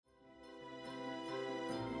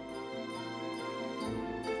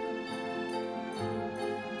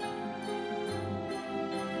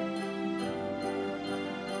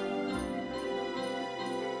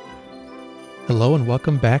Hello and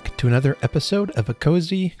welcome back to another episode of A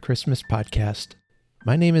Cozy Christmas Podcast.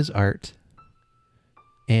 My name is Art,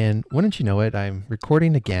 and wouldn't you know it, I'm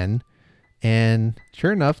recording again, and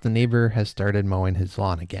sure enough, the neighbor has started mowing his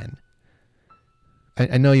lawn again.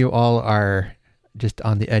 I know you all are just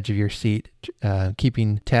on the edge of your seat,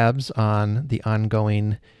 keeping tabs on the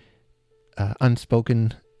ongoing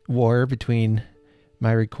unspoken war between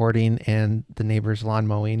my recording and the neighbor's lawn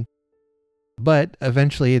mowing. But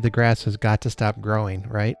eventually the grass has got to stop growing,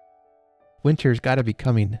 right? Winter's got to be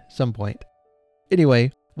coming some point.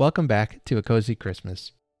 Anyway, welcome back to A Cozy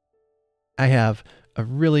Christmas. I have a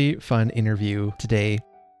really fun interview today.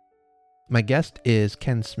 My guest is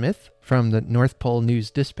Ken Smith from the North Pole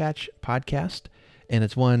News Dispatch podcast, and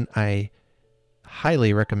it's one I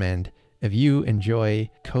highly recommend if you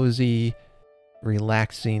enjoy cozy,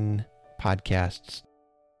 relaxing podcasts.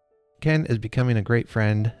 Ken is becoming a great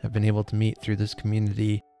friend. I've been able to meet through this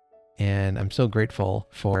community, and I'm so grateful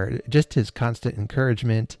for just his constant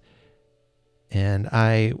encouragement. And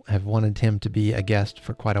I have wanted him to be a guest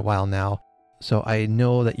for quite a while now, so I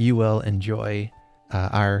know that you will enjoy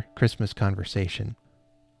our Christmas conversation.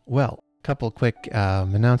 Well, a couple quick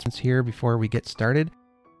announcements here before we get started.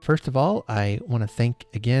 First of all, I want to thank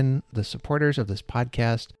again the supporters of this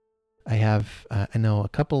podcast. I have, I know a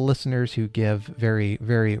couple listeners who give very,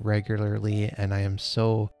 very regularly, and I am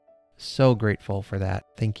so grateful for that.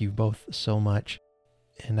 Thank you both so much.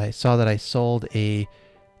 And I saw that I sold a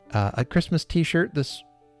Christmas t-shirt this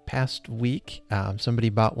past week. Somebody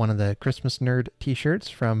bought one of the Christmas Nerd t-shirts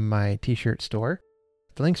from my t-shirt store.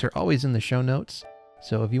 The links are always in the show notes.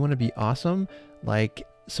 So if you want to be awesome, like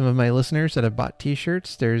some of my listeners that have bought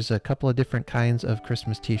t-shirts, there's a couple of different kinds of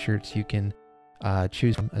Christmas t-shirts you can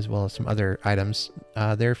choose from, as well as some other items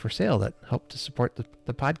there for sale that help to support the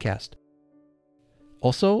podcast.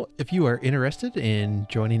 Also, if you are interested in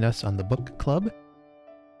joining us on the book club,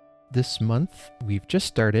 this month we've just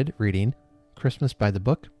started reading Christmas by the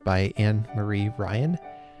Book by Anne Marie Ryan,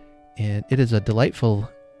 and it is a delightful,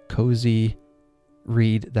 cozy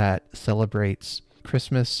read that celebrates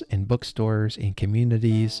Christmas in bookstores, in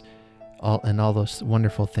communities, all those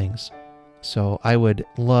wonderful things. So I would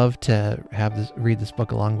love to read this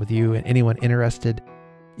book along with you, and anyone interested,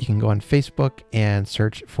 you can go on Facebook and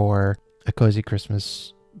search for A Cozy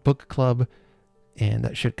Christmas Book Club, and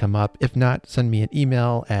that should come up. If not, send me an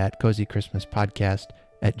email at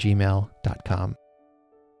cozychristmaspodcast@gmail.com.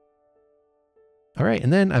 All right,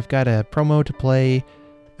 and then I've got a promo to play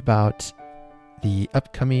about the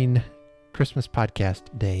upcoming Christmas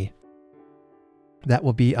Podcast Day. That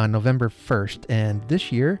will be on November 1st, and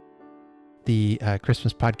this year, the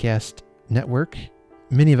Christmas Podcast Network,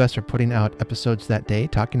 many of us are putting out episodes that day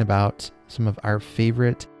talking about some of our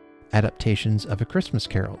favorite adaptations of A Christmas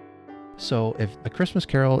Carol. So if A Christmas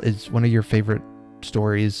Carol is one of your favorite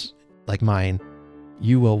stories, like mine,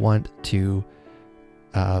 you will want to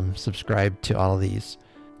subscribe to all of these,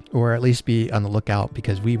 or at least be on the lookout,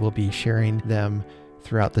 because we will be sharing them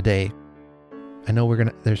throughout the day. I know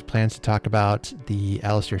there's plans to talk about the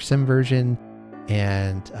Alastair Sim version,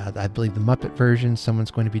 and I believe the Muppet version, someone's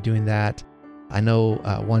going to be doing that. I know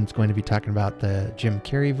one's going to be talking about the Jim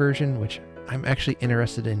Carrey version, which I'm actually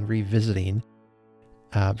interested in revisiting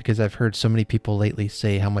because I've heard so many people lately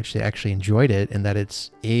say how much they actually enjoyed it and that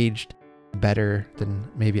it's aged better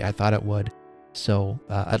than maybe I thought it would. So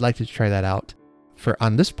I'd like to try that out.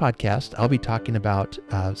 On this podcast, I'll be talking about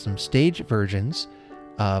some stage versions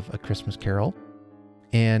of A Christmas Carol.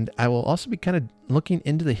 And I will also be kind of looking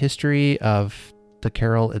into the history of the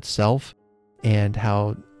carol itself and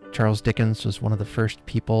how Charles Dickens was one of the first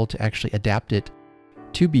people to actually adapt it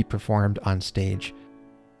to be performed on stage.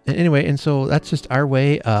 And so that's just our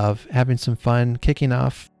way of having some fun, kicking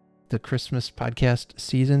off the Christmas podcast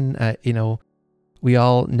season. We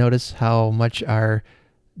all notice how much our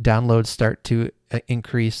downloads start to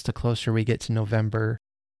increase the closer we get to November.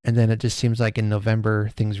 And then it just seems like in November,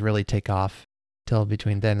 things really take off till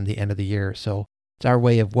between then and the end of the year. So it's our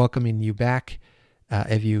way of welcoming you back.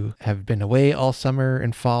 If you have been away all summer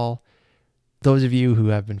and fall, those of you who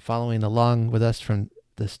have been following along with us from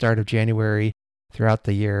the start of January throughout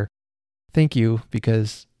the year, thank you,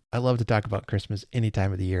 because I love to talk about Christmas any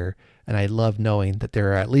time of the year. And I love knowing that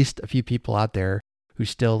there are at least a few people out there who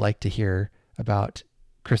still like to hear about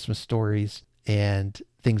Christmas stories and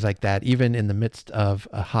things like that, even in the midst of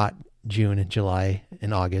a hot June and July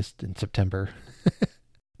and August and September.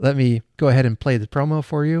 Let me go ahead and play the promo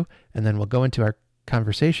for you, and then we'll go into our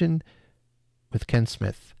conversation with Ken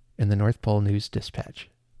Smith in the North Pole News Dispatch.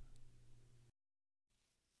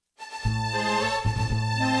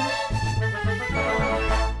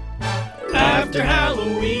 After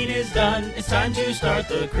Halloween is done, done, it's time to start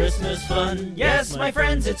the Christmas fun. Yes, my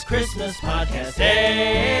friends, it's Christmas Podcast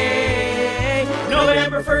Day.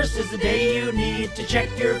 November 1st is the day you need to check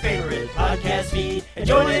your favorite podcast feed and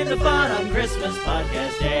join in the fun on Christmas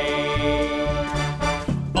Podcast Day.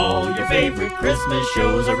 All your favorite Christmas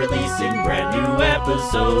shows are releasing brand new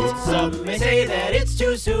episodes. Some may say that it's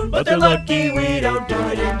too soon, but they're lucky we don't do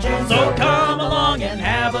it in June. So come along and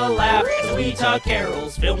have a laugh as we talk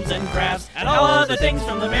carols, films, and crafts, and all other things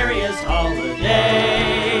from the merriest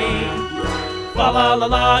holiday. La la la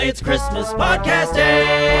la, it's Christmas Podcast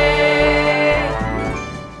Day.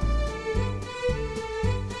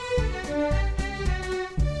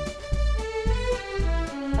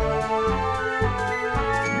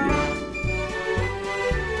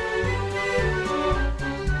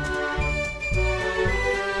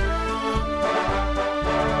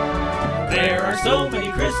 There are so many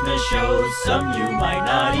Christmas shows, some you might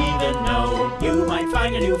not even know. You might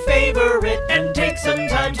find a new favorite and take some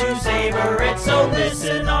time to savor it. So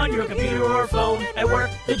listen on your computer or phone, at work,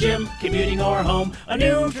 the gym, commuting or home. A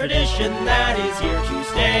new tradition that is here to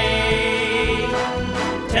stay.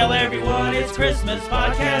 Tell everyone it's Christmas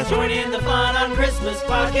Podcast. Join in the fun on Christmas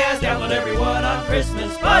Podcast. Download everyone on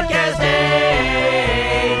Christmas Podcast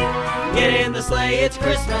Day. Get in the sleigh, it's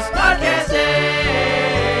Christmas Podcast Day.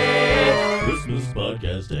 Christmas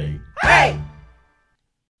Podcast Day. Hey!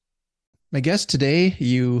 My guest today,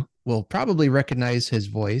 you will probably recognize his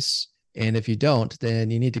voice. And if you don't, then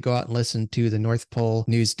you need to go out and listen to the North Pole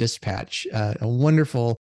News Dispatch, a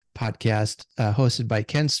wonderful podcast hosted by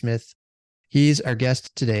Ken Smith. He's our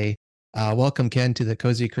guest today. Welcome, Ken, to the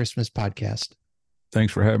Cozy Christmas Podcast.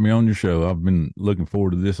 Thanks for having me on your show. I've been looking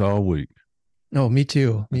forward to this all week. Oh, me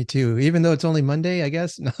too. Me too. Even though it's only Monday, I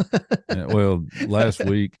guess. Yeah, well, last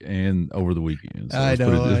week and over the weekend. So I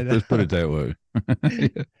know. Let's put it that way.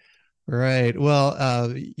 Yeah. Right.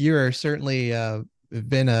 Well, you are certainly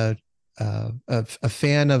been a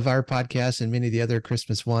fan of our podcast and many of the other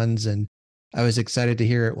Christmas ones, and I was excited to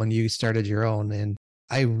hear it when you started your own. And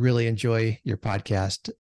I really enjoy your podcast.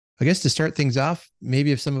 I guess to start things off,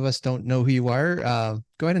 maybe if some of us don't know who you are,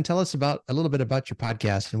 go ahead and tell us a little bit about your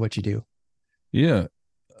podcast and what you do. Yeah.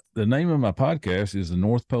 The name of my podcast is the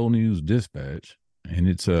North Pole News Dispatch, and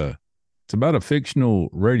it's about a fictional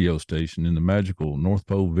radio station in the magical North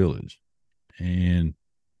Pole Village. And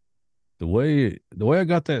the way I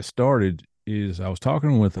got that started is I was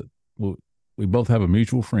talking with we both have a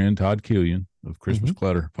mutual friend, Todd Killian of Christmas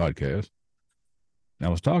Clutter podcast. And I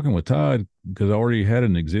was talking with Todd because I already had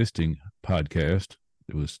an existing podcast.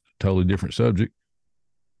 It was a totally different subject.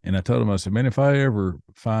 And I told him, I said, man, if I ever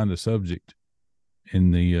find a subject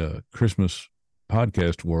in the Christmas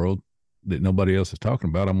podcast world that nobody else is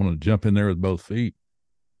talking about, I'm going to jump in there with both feet.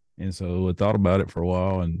 And so I thought about it for a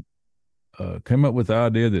while and came up with the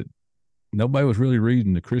idea that nobody was really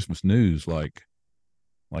reading the Christmas news like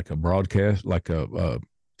a broadcast,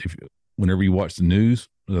 whenever you watch the news.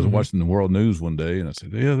 I was watching the world news one day and I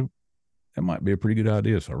said, yeah, that might be a pretty good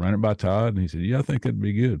idea. So I ran it by Todd and he said, yeah, I think that'd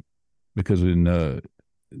be good. Because in the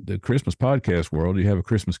Christmas podcast world, you have a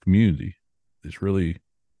Christmas community. It's really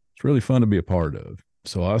fun to be a part of.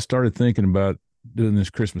 So I started thinking about doing this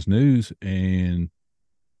Christmas news, and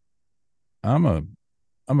I'm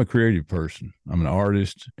a creative person. I'm an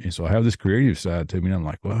artist, and so I have this creative side to me. And I'm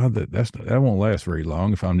like, well, that won't last very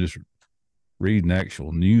long if I'm just reading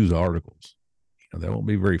actual news articles. That won't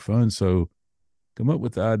be very fun. So come up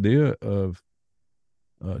with the idea of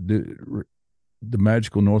the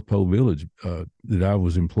magical North Pole Village that I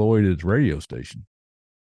was employed as a radio station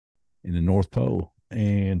in the North Pole.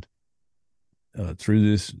 And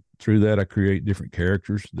through that, I create different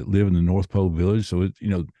characters that live in the North Pole Village. So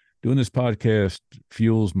doing this podcast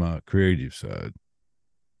fuels my creative side.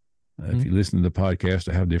 If you listen to the podcast,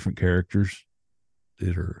 I have different characters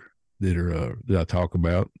that I talk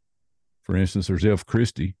about. For instance, there's Elf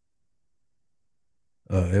Christie.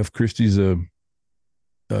 Elf Christie's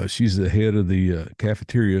she's the head of the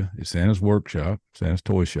cafeteria at Santa's workshop, Santa's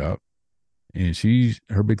toy shop. And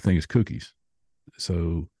her big thing is cookies.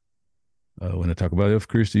 So when I talk about Elf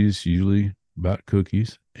Christie, it's usually about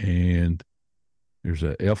cookies. And there's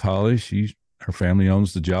a Elf Holly. Her family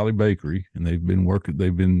owns the Jolly Bakery, and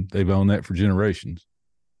they've owned that for generations.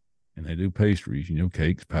 And they do pastries,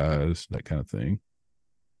 cakes, pies, that kind of thing.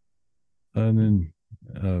 And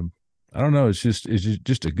then I don't know, it's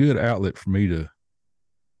just a good outlet for me to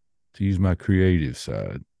use my creative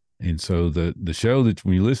side. And so the show, that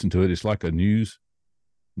when you listen to it, it's like a news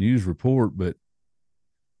report, but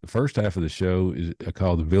the first half of the show is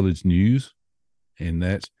called the Village News, and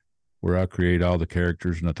that's where I create all the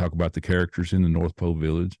characters and I talk about the characters in the North Pole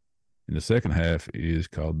Village. And the second half is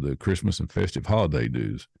called the Christmas and Festive Holiday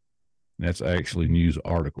News. And that's actually news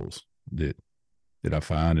articles that I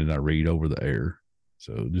find and I read over the air.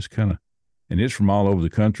 So just kind of, and it's from all over the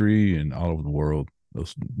country and all over the world,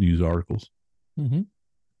 those news articles. Mm-hmm.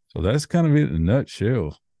 So that's kind of it in a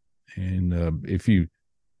nutshell. And if you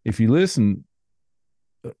listen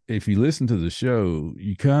to the show,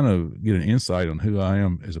 you kind of get an insight on who I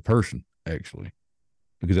am as a person, actually,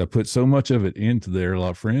 because I put so much of it into there.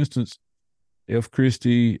 Like, for instance, F.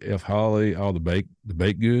 Christie, F. Holly, all the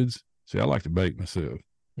baked goods. See, I like to bake myself.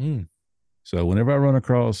 Mm. So whenever I run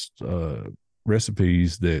across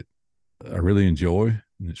recipes that I really enjoy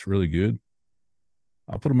and it's really good,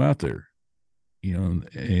 I'll put them out there,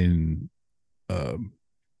 and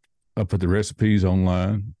I'll put the recipes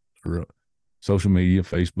online or social media,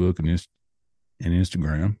 Facebook and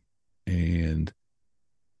Instagram, and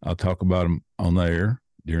I'll talk about them on the air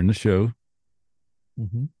during the show.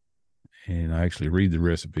 Mm-hmm. And I actually read the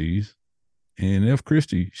recipes. And F.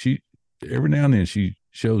 Christie, every now and then she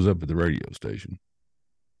shows up at the radio station,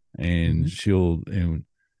 and and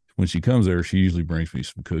when she comes there, she usually brings me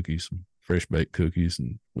some cookies, some fresh baked cookies,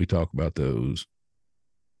 and we talk about those.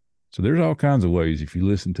 So there's all kinds of ways, if you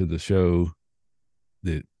listen to the show,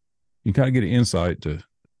 that you kind of get an insight to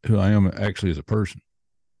who I am actually as a person.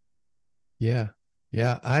 Yeah.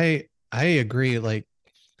 Yeah. I agree. Like,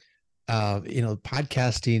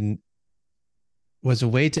 podcasting was a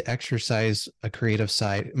way to exercise a creative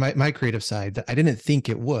side, my creative side, that I didn't think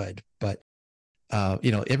it would, but,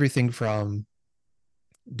 everything from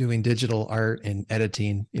doing digital art and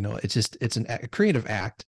editing, it's a creative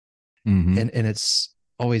act, and it's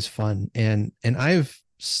always fun. And I've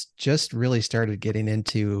just really started getting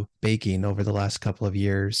into baking over the last couple of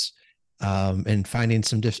years, and finding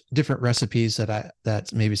some different recipes that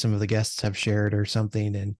maybe some of the guests have shared or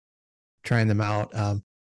something, and trying them out.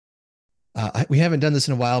 We haven't done this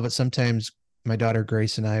in a while, but sometimes my daughter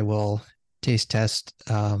Grace and I will taste test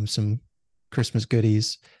some Christmas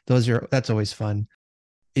goodies. That's always fun.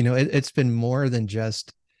 It's been more than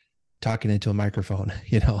just talking into a microphone,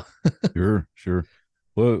 Sure.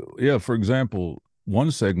 Well, yeah, for example,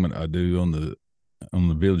 one segment I do on the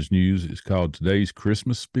Village News is called Today's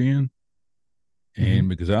Christmas Spin. And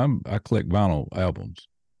because I collect vinyl albums,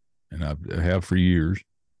 and I have for years.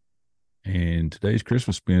 And today's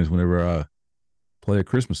Christmas spin is whenever I play a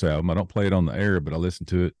Christmas album. I don't play it on the air, but I listen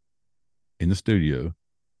to it in the studio,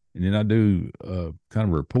 and then I do kind of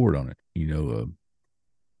a report on it.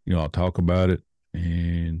 I'll talk about it,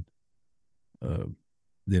 and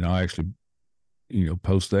then I'll actually,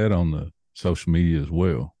 post that on the social media as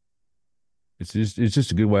well. It's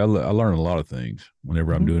just a good way. I learn a lot of things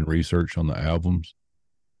whenever I'm doing research on the albums.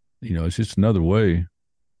 It's just another way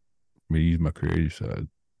for me to use my creative side.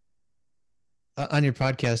 On your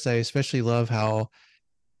podcast, I especially love how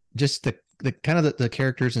just the kind of the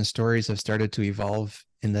characters and stories have started to evolve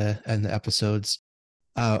in the episodes.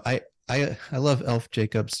 I love Elf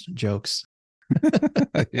Jacob's jokes.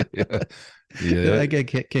 Yeah. I get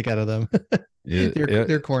a kick out of them. Yeah,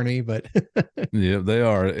 they're corny, but yeah, they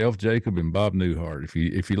are. Elf Jacob and Bob Newhart.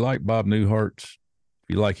 If you like Bob Newhart's,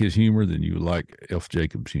 if you like his humor, then you would like Elf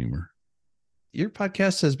Jacob's humor. Your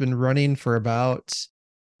podcast has been running for about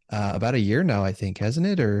a year now, I think, hasn't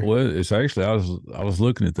it? Or well, it's actually I was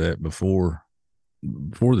looking at that before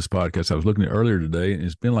this podcast. I was looking at earlier today, and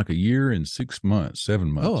it's been like a year and 7 months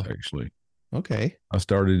actually. Okay. I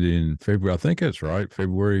started in February. I think that's right.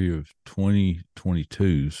 February of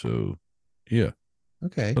 2022. So yeah.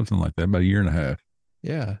 Okay. Something like that, about a year and a half.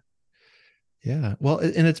 Yeah. Yeah. Well,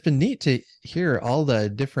 and it's been neat to hear all the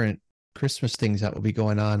different Christmas things that will be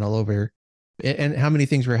going on all over, and how many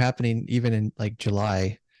things were happening even in like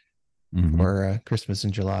July, or Christmas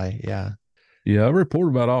in July. Yeah. Yeah. I report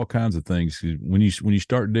about all kinds of things. When you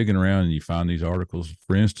start digging around and you find these articles,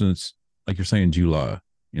 for instance, like you're saying, July,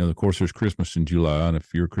 of course there's Christmas in July. And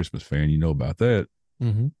if you're a Christmas fan, you know about that.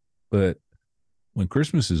 Mm-hmm. But when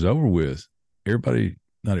Christmas is over with,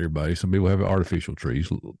 not everybody, some people have artificial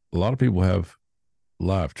trees. A lot of people have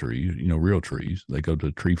live trees, real trees. They go to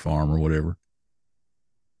a tree farm or whatever.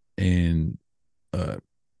 And I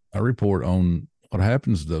report on what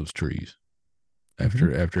happens to those trees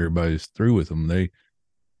after everybody's through with them. They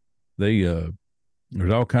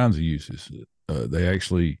there's all kinds of uses. They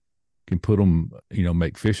actually can put them,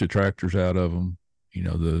 make fish attractors out of them.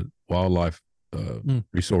 The wildlife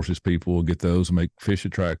resources people will get those and make fish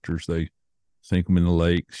attractors. They sink them in the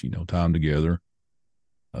lakes, tie them together.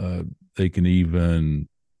 They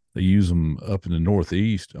use them up in the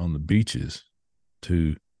Northeast on the beaches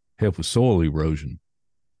to help with soil erosion.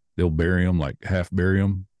 They'll bury them, like half bury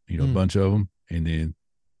them, a bunch of them, and then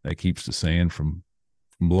that keeps the sand from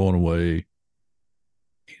blowing away.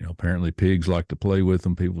 Apparently pigs like to play with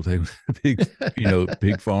them. People take pigs,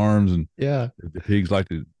 pig farms, and Yeah. the pigs like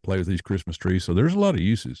to play with these Christmas trees. So there's a lot of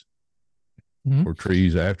uses for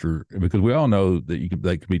trees because we all know that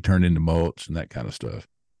they can be turned into mulch and that kind of stuff.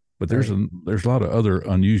 But there's a lot of other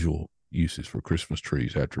unusual uses for Christmas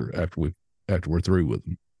trees after we're through with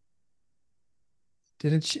them.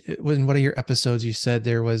 Didn't you, in one of your episodes, you said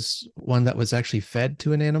there was one that was actually fed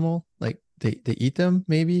to an animal? Like they eat them,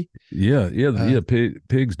 maybe? Yeah.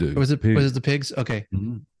 Pigs do. Was it the pigs? Okay.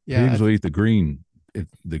 Mm-hmm. Yeah. Pigs will eat the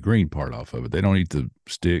green part off of it. They don't eat the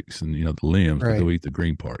sticks and the limbs, but they'll eat the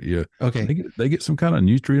green part. Yeah. Okay. They get some kind of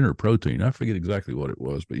nutrient or protein. I forget exactly what it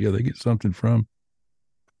was, but yeah, they get something from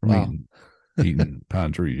eating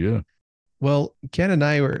pine trees. Yeah. Well, Ken and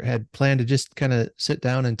I had planned to just kind of sit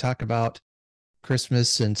down and talk about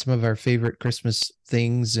Christmas and some of our favorite Christmas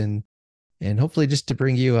things, and hopefully just to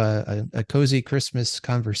bring you a cozy Christmas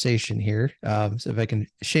conversation here. So if I can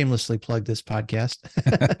shamelessly plug this podcast.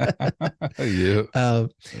 Yeah.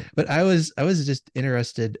 But I was just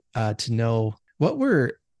interested to know what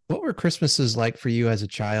were Christmases like for you as a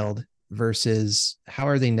child versus how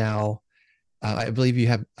are they now? I believe you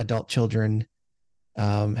have adult children.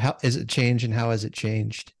 How has it changed, and how has it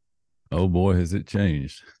changed? Oh boy, has it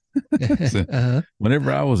changed. So,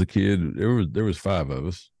 whenever I was a kid, there was 5 of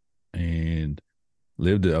us, and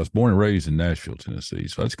I was born and raised in Nashville, Tennessee.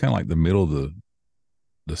 So that's kind of like the middle of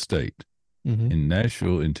the state. Mm-hmm. In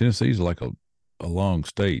Nashville, in Tennessee is like a long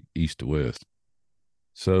state, east to west.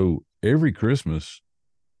 So every Christmas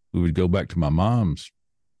we would go back to my mom's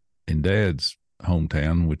and dad's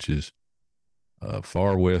hometown, which is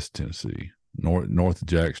far west Tennessee, north of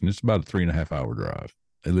Jackson. It's about a 3.5 hour drive.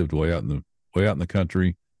 They lived way out in the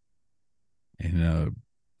country. And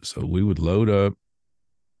so we would load up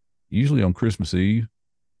usually on Christmas Eve,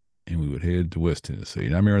 and we would head to West Tennessee.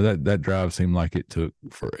 And I remember that drive seemed like it took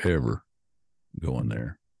forever going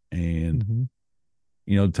there. And,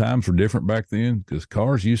 times were different back then because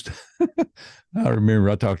cars used to, I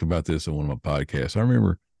remember I talked about this on one of my podcasts. I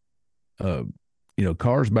remember,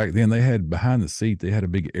 cars back then, they had behind the seat, they had a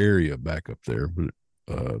big area back up there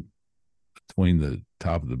between the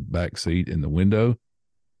top of the back seat and the window.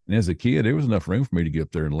 And as a kid, there was enough room for me to get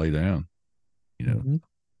up there and lay down, And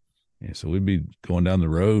so we'd be going down the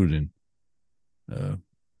road, and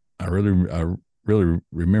I really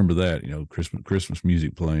remember that, Christmas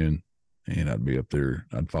music playing, and I'd be up there.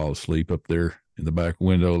 I'd fall asleep up there in the back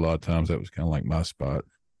window. A lot of times that was kind of like my spot.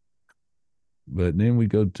 But then we'd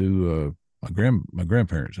go to my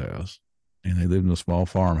grandparents' house, and they lived in a small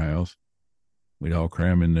farmhouse. We'd all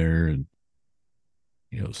cram in there, and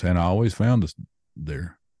Santa always found us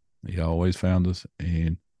there. He always found us.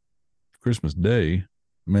 And Christmas Day,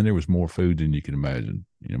 man, there was more food than you can imagine.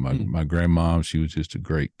 My grandma, she was just a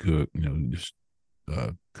great cook, just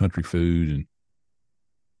country food.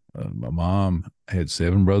 And my mom had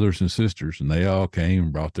 7 brothers and sisters, and they all came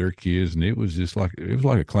and brought their kids. And it was like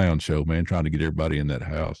a clown show, man, trying to get everybody in that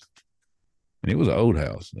house. And it was an old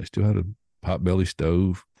house. They still had a potbelly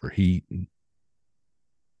stove for heat. And,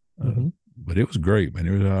 but it was great, man.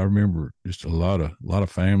 I remember just a lot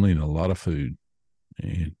of family and a lot of food.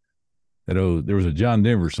 And there was a John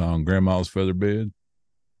Denver song, Grandma's Feather Bed.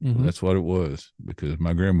 That's what it was, because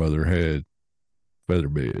my grandmother had feather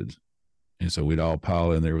beds. And so we'd all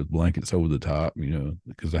pile in there with blankets over the top,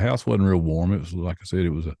 because the house wasn't real warm. It was, like I said, it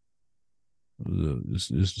was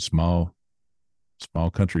just a small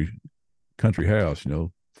country house,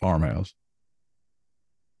 farmhouse.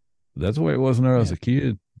 That's the way it was when I was a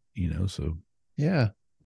kid, so. Yeah.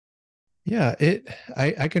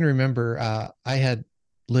 I can remember, I had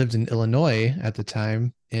lived in Illinois at the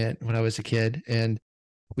time, and when I was a kid, and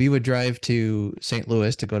we would drive to St.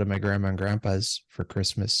 Louis to go to my grandma and grandpa's for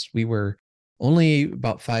Christmas. We were only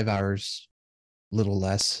about 5 hours, little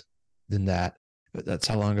less than that, but that's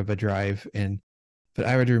how long of a drive. But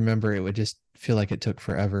I would remember it would just feel like it took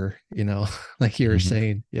forever, like you were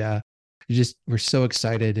saying. Yeah. We're so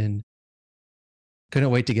excited and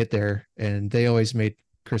couldn't wait to get there. And they always made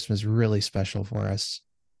Christmas really special for us.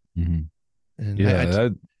 And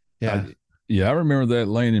I remember that,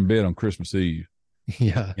 laying in bed on Christmas Eve.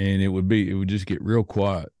 Yeah. And it would just get real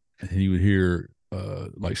quiet, and you would hear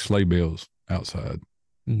like sleigh bells outside.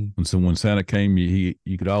 And so when Santa came,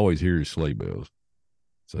 you could always hear his sleigh bells.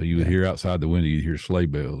 So you would hear outside the window, you'd hear sleigh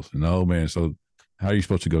bells. And oh man, so how are you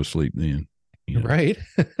supposed to go to sleep then? Right.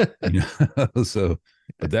 So,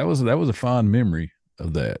 but that was a fond memory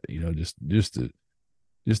of that, just the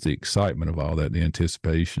excitement of all that, the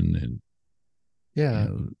anticipation,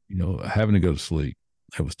 and having to go to sleep.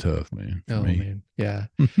 that was tough, man. For Oh me. man. Yeah.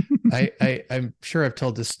 I'm sure I've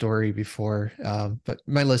told this story before, but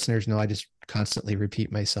my listeners know I just constantly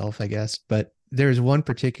repeat myself, I guess. But there's one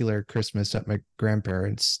particular Christmas at my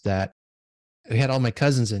grandparents that we had all my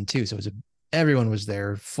cousins in too. So everyone was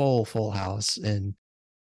there, full house. And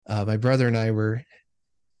my brother and I were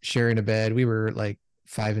sharing a bed. We were like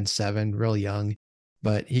 5 and 7, real young,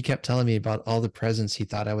 but he kept telling me about all the presents he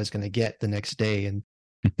thought I was going to get the next day. And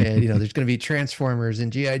there's going to be Transformers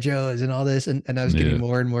and GI Joes and all this. And I was getting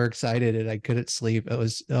more and more excited and I couldn't sleep. It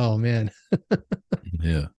was, oh man.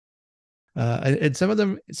 Yeah. And some of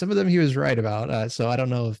them he was right about. So I don't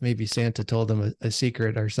know if maybe Santa told him a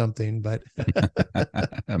secret or something, but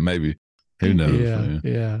maybe, who knows?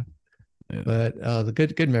 Yeah. But the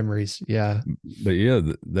good memories. Yeah. But yeah,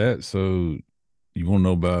 so you want to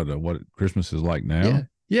know about what Christmas is like now?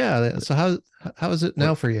 Yeah. So how is it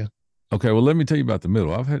now for you? Okay, well, let me tell you about the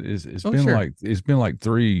middle. I've had it's been like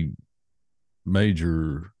 3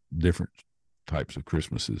 major different types of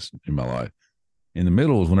Christmases in my life. In the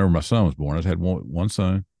middle was whenever my son was born. I just had one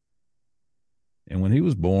son, and when he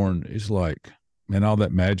was born, it's like, man, all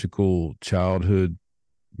that magical childhood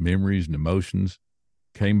memories and emotions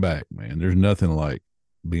came back. Man, there's nothing like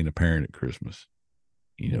being a parent at Christmas.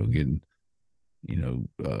 Getting,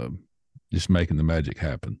 just making the magic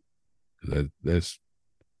happen. That's.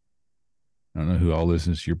 I don't know who all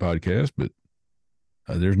listens to your podcast, but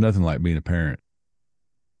there's nothing like being a parent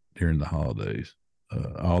during the holidays.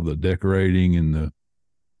 All the decorating and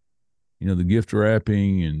the gift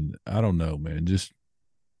wrapping, and I don't know, man, it's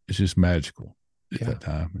just magical at that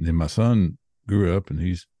time. And then my son grew up, and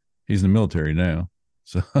he's in the military now,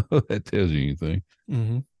 so that tells you anything.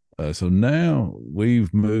 Mm-hmm. So now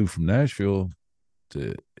we've moved from Nashville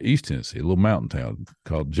to East Tennessee, a little mountain town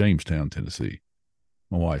called Jamestown, Tennessee.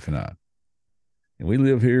 My wife and I. And we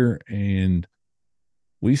live here, and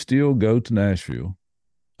we still go to Nashville.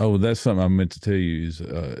 Oh, that's something I meant to tell you is,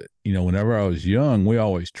 whenever I was young, we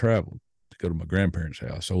always traveled to go to my grandparents'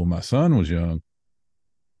 house. So when my son was young,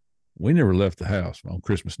 we never left the house on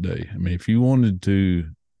Christmas Day. I mean, if you wanted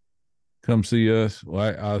to come see us,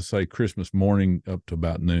 well, I'd say Christmas morning up to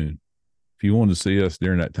about noon. If you wanted to see us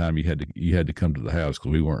during that time, you had to come to the house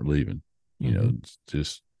because we weren't leaving. It's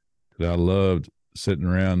just because I loved sitting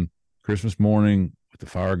around Christmas morning with the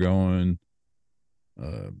fire going,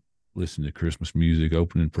 listening to Christmas music,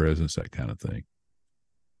 opening presents, that kind of thing.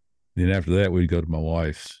 Then after that, we'd go to my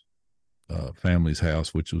wife's family's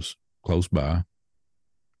house, which was close by.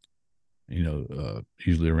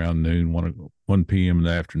 Usually around noon, 1 p.m. in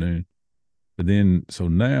the afternoon. But then, so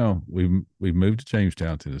now we've moved to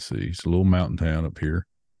Jamestown, Tennessee. It's a little mountain town up here,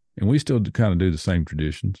 and we still kind of do the same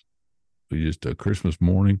traditions. We just Christmas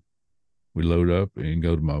morning, we load up and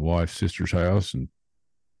go to my wife's sister's house and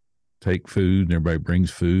take food, and everybody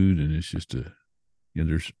brings food, and it's just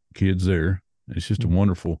there's kids there. It's just a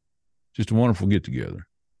wonderful get together.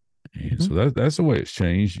 And so that's the way it's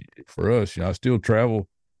changed for us. I still travel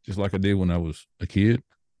just like I did when I was a kid,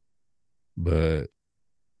 but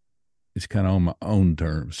it's kind of on my own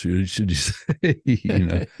terms. Should you say?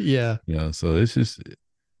 Yeah. Yeah. So it's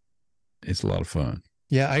a lot of fun.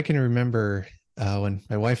 Yeah, I can remember when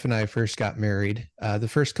my wife and I first got married, the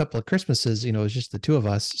first couple of Christmases, it was just the two of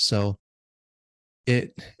us. So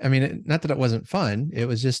not that it wasn't fun. It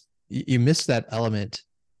was just, you miss that element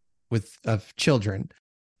of children.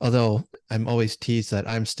 Although I'm always teased that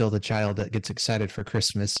I'm still the child that gets excited for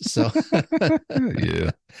Christmas. So yeah.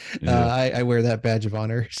 I wear that badge of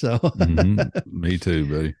honor. So Me too,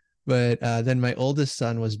 buddy. But then my oldest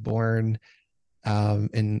son was born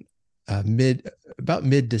in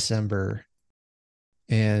mid-December.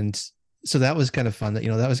 And so that was kind of fun. That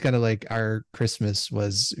that was kind of like our Christmas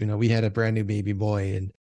was, we had a brand new baby boy,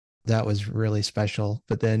 and that was really special.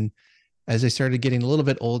 But then as I started getting a little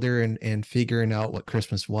bit older and figuring out what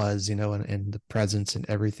Christmas was, and the presents and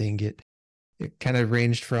everything, it kind of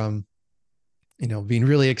ranged from, being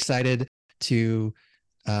really excited to,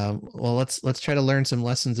 let's try to learn some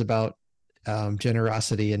lessons about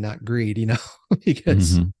generosity and not greed,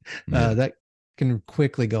 because that can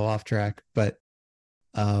quickly go off track. But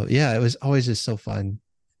it was always just so fun.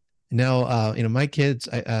 Now, my kids,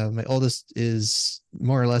 my oldest is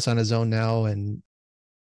more or less on his own now, and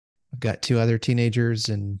I've got 2 other teenagers,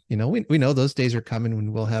 and, we know those days are coming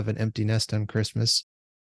when we'll have an empty nest on Christmas.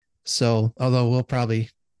 So, although we'll probably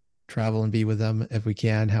travel and be with them if we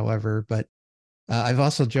can, however, but I've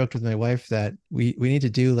also joked with my wife that we need to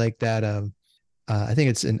do like that. I think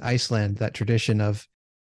it's in Iceland, that tradition of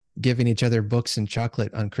giving each other books and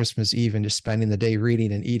chocolate on Christmas Eve and just spending the day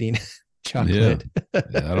reading and eating chocolate.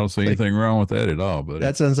 I don't see anything wrong with that at all, but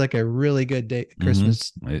That sounds like a really good day,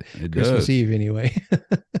 Christmas, it Christmas does. Eve anyway.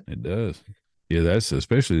 It does. Yeah, that's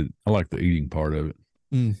especially, I like the eating part of it.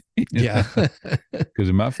 Mm. Yeah. Because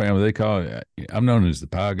in my family, they call it, I'm known as the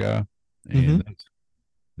pie guy. And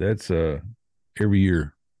that's every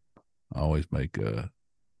year I always make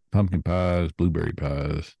pumpkin pies, blueberry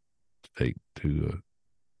pies to take to,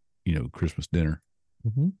 Christmas dinner.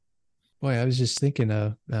 Mm-hmm. Boy, I was just thinking,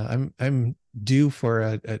 I'm due for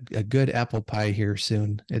a good apple pie here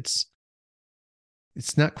soon. It's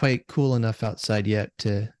not quite cool enough outside yet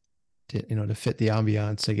to fit the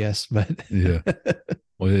ambiance, I guess. But Yeah,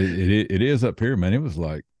 well, it is up here, man. It was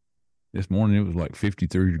like this morning. It was like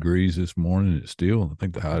 53 degrees this morning. It's still, I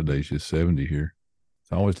think the high day is just 70 here.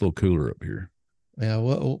 It's always a little cooler up here. Yeah,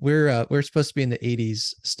 well, we're supposed to be in the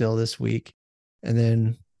 80s still this week, and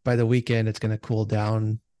then by the weekend it's going to cool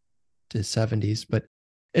down to 70s. But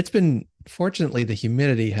it's been, fortunately, the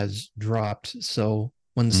humidity has dropped, so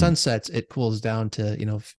when the sun sets, it cools down to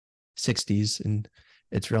 60s, and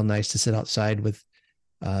it's real nice to sit outside with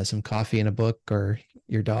some coffee and a book or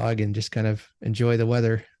your dog and just kind of enjoy the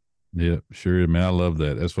weather. Yeah, sure, man. I love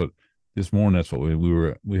that. That's what this morning. That's what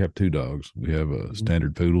we have 2 dogs. We have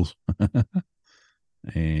standard poodles,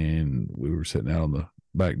 and we were sitting out on the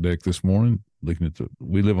back deck this morning looking at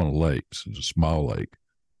we live on a lake. So it's a small lake.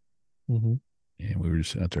 Mm-hmm. And we were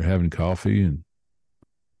just out there having coffee and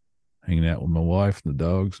hanging out with my wife and the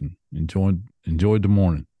dogs and enjoyed the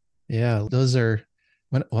morning. Yeah, those are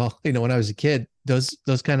when I was a kid, those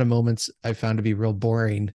kind of moments I found to be real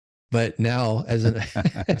boring. But now as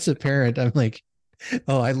a parent, I'm like,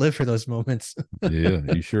 oh, I live for those moments. Yeah,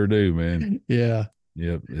 you sure do, man. Yeah.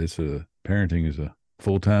 Yep. Parenting is a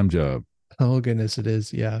full-time job. Oh goodness, it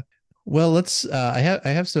is. Yeah. Well, let's I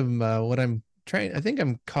have some what I'm trying, I think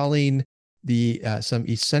I'm calling the some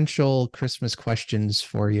essential Christmas questions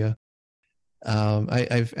for you.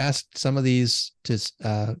 I've asked some of these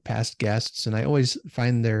to past guests, and I always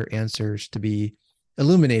find their answers to be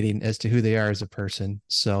illuminating as to who they are as a person.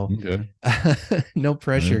 So no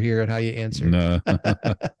pressure here on how you answer. No.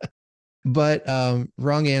 But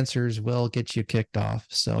wrong answers will get you kicked off.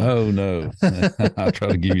 So oh no. I'll try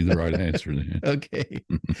to give you the right answer then. Okay.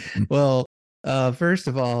 Well, first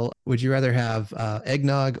of all, would you rather have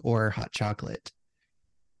eggnog or hot chocolate?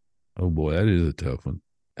 Oh boy, that is a tough one.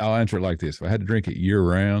 I'll answer it like this. If I had to drink it year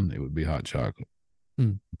round, it would be hot chocolate.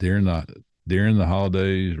 During the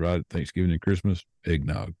holidays, right? Thanksgiving and Christmas,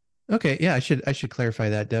 eggnog. Okay. Yeah. I should clarify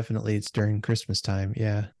that. Definitely. It's during Christmas time.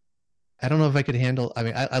 Yeah. I don't know if I could handle, I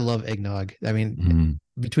mean, I love eggnog. I mean,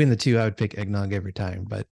 between the two, I would pick eggnog every time,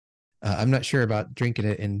 but I'm not sure about drinking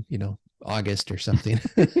it in, August or something.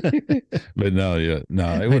 But no,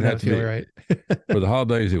 it would have to be right. For the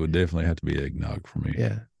holidays. It would definitely have to be eggnog for me.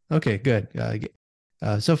 Yeah. Okay, good.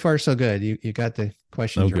 So far, so good. You got the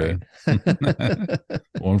questions right.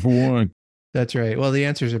 1 for 1. That's right. Well, the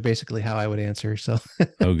answers are basically how I would answer. So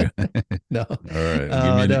okay. No. All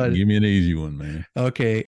right. Give me an easy one, man.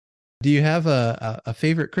 Okay. Do you have a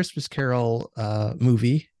favorite Christmas Carol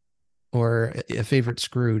movie or a favorite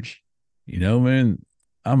Scrooge? Man,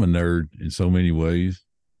 I'm a nerd in so many ways.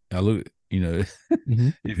 I look,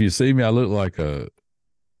 if you see me, I look like a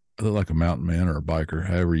mountain man or a biker,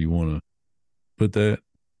 however you want to put that.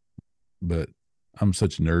 But I'm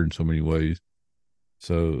such a nerd in so many ways.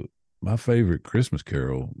 So my favorite Christmas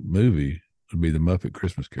Carol movie would be The Muppet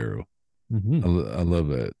Christmas Carol. I love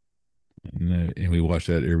that. And we watch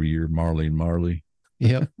that every year, Marley and Marley.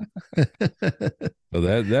 Yep. So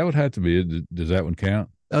that would have to be it. Does that one count?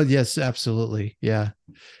 Oh, yes, absolutely. Yeah.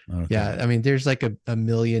 Okay. Yeah. I mean, there's like a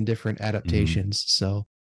million different adaptations. So,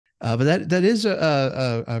 but that is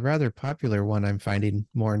a rather popular one. I'm finding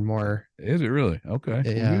more and more. Is it really? Okay.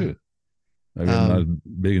 Yeah. Well, good. I'm not as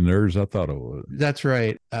big a nerd as I thought I was. That's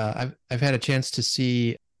right. I've had a chance to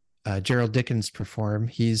see Gerald Dickens perform.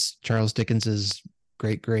 He's Charles Dickens's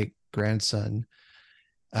great grandson,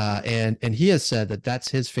 and he has said that that's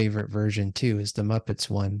his favorite version too, is the Muppets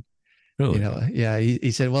one. Really? Yeah.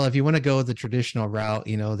 He said, well, if you want to go the traditional route,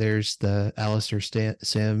 there's the Alistair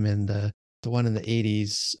Sim and the one in the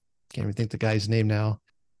 80s. Can't even think the guy's name now.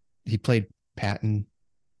 He played Patton.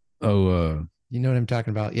 Oh, you know what I'm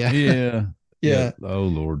talking about? Yeah. Yeah. Yeah. Oh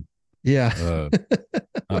Lord. Yeah.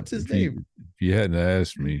 What's his name? If you hadn't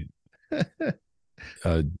asked me,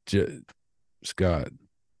 Scott.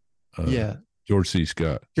 Yeah. George C.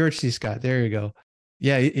 Scott. George C. Scott. There you go.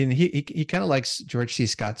 Yeah. And he kind of likes George C.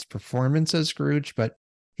 Scott's performance as Scrooge, but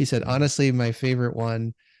he said, honestly, my favorite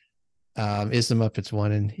one is the Muppets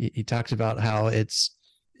one. And he talks about how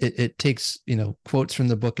it takes, quotes from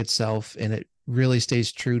the book itself, and it really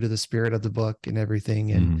stays true to the spirit of the book and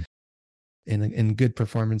everything, and and good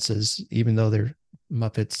performances, even though they're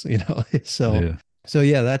Muppets, So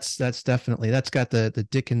yeah, that's definitely, that's got the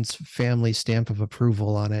Dickens family stamp of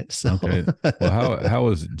approval on it. So Okay. Well, how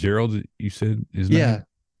was Gerald? You said his name? yeah.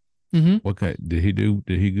 Mm-hmm. Okay. Did he do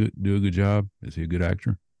a good job? Is he a good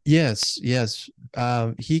actor? Yes.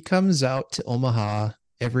 He comes out to Omaha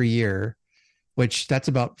every year, which that's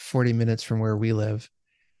about 40 minutes from where we live.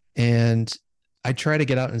 And I try to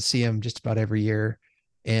get out and see him just about every year.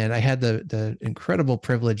 And I had the incredible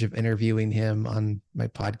privilege of interviewing him on my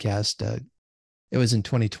podcast. It was in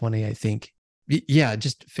 2020, I think. Yeah,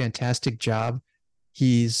 just fantastic job.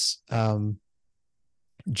 He's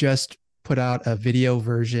just put out a video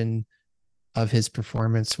version of his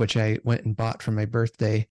performance, which I went and bought for my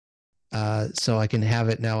birthday. So I can have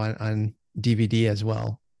it now on DVD as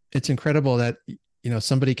well. It's incredible that,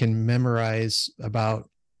 somebody can memorize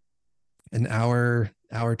about an hour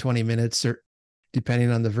 20 minutes, or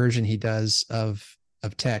depending on the version he does of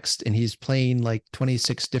text. And he's playing like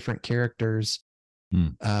 26 different characters.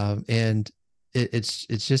 And it's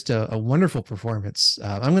just a wonderful performance.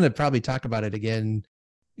 I'm going to probably talk about it again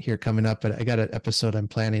here coming up, but I got an episode I'm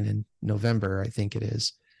planning in November, I think it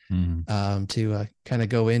is, to kind of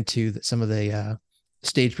go into some of the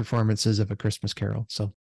stage performances of A Christmas Carol.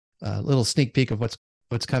 So a little sneak peek of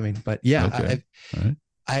what's coming. But yeah, okay.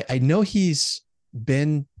 I know he's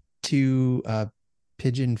been to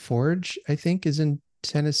Pigeon Forge, I think, is in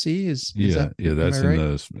Tennessee. That's right?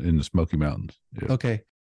 in the Smoky Mountains. Yeah. Okay.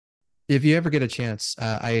 If you ever get a chance,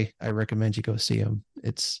 I recommend you go see him.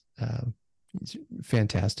 It's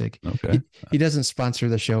fantastic. Okay. He doesn't sponsor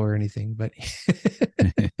the show or anything, but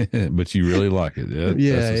but you really like it. That's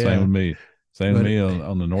the same with me. Same with me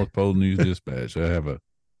on the North Pole News Dispatch. I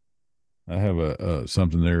have a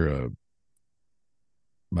something there.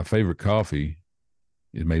 My favorite coffee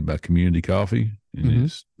is made by Community Coffee,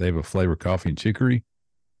 and they have a flavor coffee and chicory.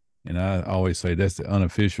 And I always say that's the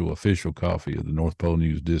official coffee of the North Pole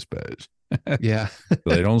News Dispatch. Yeah.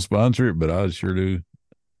 They don't sponsor it, but I sure do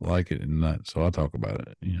like it, and so I talk about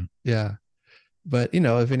it. Yeah. But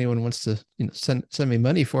if anyone wants to, send me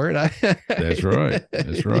money for it, That's right.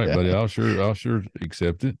 That's right, yeah. Buddy. I'll sure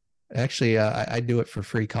accept it. Actually, I do it for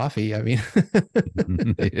free coffee. I mean,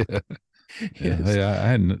 yeah. Yes. Hey, I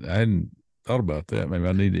hadn't thought about that. Maybe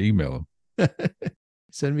I need to email them.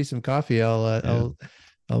 Send me some coffee. I'll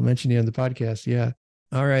mention you on the podcast. Yeah.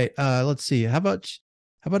 All right. Let's see. How about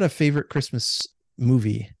a favorite Christmas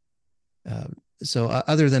movie? So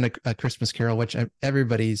other than a Christmas Carol, which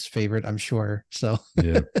everybody's favorite, I'm sure. So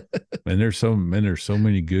yeah, and there's so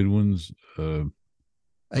many good ones.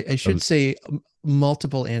 I should say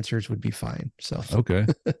multiple answers would be fine. So okay.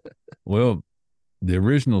 Well, the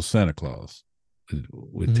original Santa Claus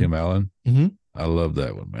with Tim Allen, I love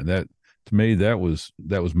that one, man. That to me that was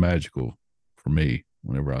magical for me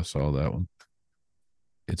whenever I saw that one.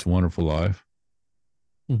 It's a Wonderful Life,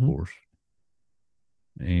 of course,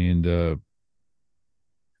 and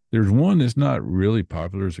there's one that's not really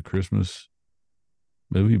popular as a Christmas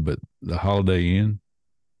movie, but The Holiday Inn.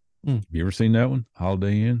 Have you ever seen that one,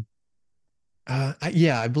 Holiday Inn?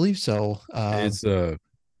 Yeah, I believe so. It's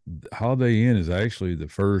Holiday Inn is actually the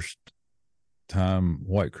first time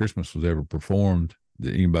White Christmas was ever performed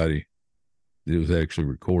that it was actually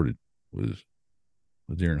recorded was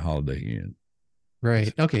during Holiday Inn.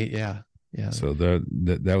 Right. Okay. Yeah. Yeah. So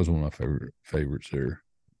that was one of my favorites there.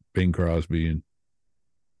 Bing Crosby and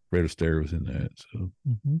Fred Astaire was in that, so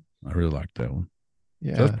I really liked that one.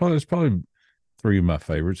 Yeah, so that's probably three of my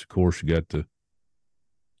favorites. Of course, you got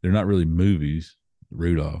they're not really movies.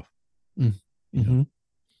 Rudolph,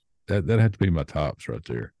 that had to be my tops right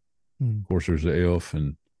there. Of course, there's the Elf,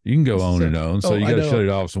 and you can go on and on. So you got to shut it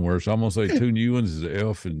off somewhere. So I'm gonna say two new ones is the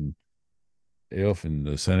Elf and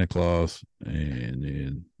the Santa Claus, and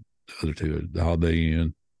then the other two, the Holiday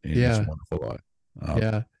Inn and It's a Wonderful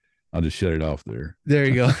Life. I'll just shut it off there. There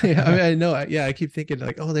you go. Yeah, I mean, I know. Yeah, I keep thinking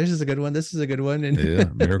like, oh, this is a good one. This is a good one. And yeah,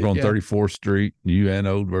 Miracle on 34th Street, new and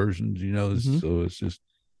old versions. So it's just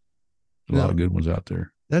a lot of good ones out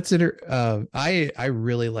there. That's it. I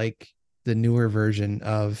really like the newer version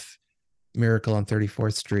of Miracle on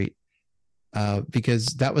 34th Street because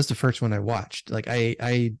that was the first one I watched. Like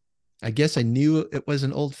I guess I knew it was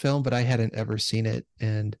an old film, but I hadn't ever seen it,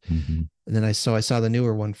 and then I saw the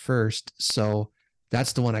newer one first. So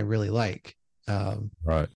that's the one I really like.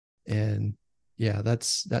 Right. And yeah,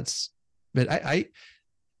 that's, but I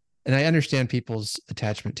understand people's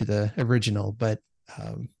attachment to the original, but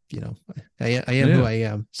I am who I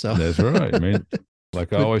am. So that's right. I mean,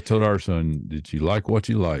 like I always told our son, did you like what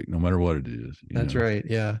you like, no matter what it is? That's right.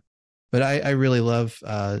 Yeah. But I really love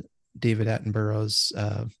David Attenborough's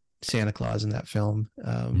Santa Claus in that film.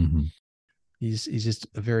 Mhm. He's just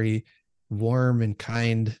a very warm and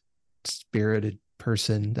kind spirited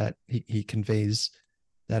person that he conveys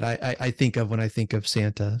that I think of when I think of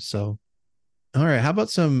Santa. So, all right. How about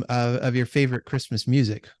some of your favorite Christmas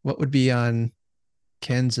music? What would be on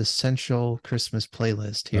Ken's essential Christmas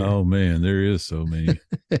playlist here? Oh man, there is so many.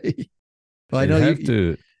 Well, I You know have you.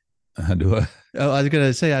 to. Do I? Oh, I was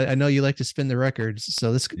gonna say I know you like to spin the records,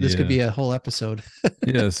 so this could Yeah, be a whole episode.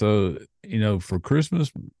 yeah. So for Christmas,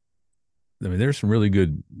 I mean, there's some really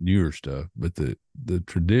good newer stuff, but the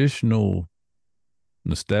traditional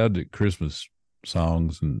nostalgic Christmas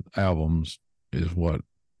songs and albums is what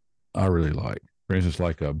I really like. For instance,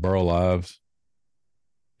 like Burl Ives.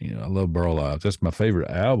 I love Burl Ives. That's my favorite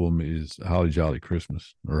album. Is Holly Jolly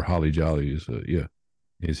Christmas, or Holly Jolly is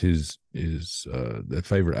his that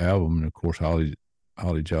favorite album, and of course Holly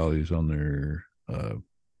Jolly is on there.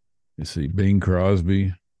 Let's see, Bing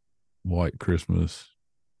Crosby, White Christmas,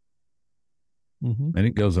 Mm-hmm. and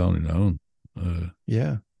it goes on and on.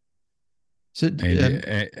 Yeah. So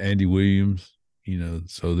Andy Williams,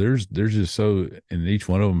 so there's just so, and each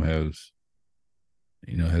one of them has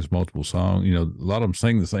multiple songs. A lot of them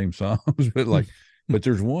sing the same songs, but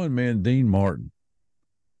there's one man, Dean Martin.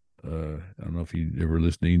 I don't know if you ever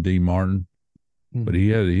listened to Dean Martin, but he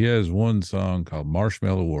has one song called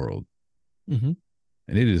Marshmallow World. Mm-hmm.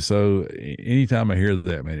 And it is so, anytime I hear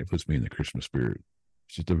that, man, it puts me in the Christmas spirit.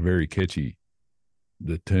 It's just a very catchy,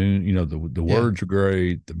 the tune, the words are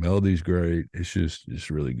great. The melody's great. It's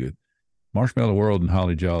really good. Marshmallow World and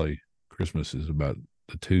Holly Jolly Christmas is about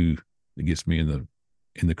the two that gets me in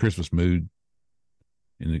the Christmas mood.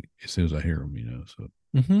 As soon as I hear them, so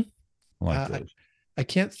Mm-hmm. I like those. I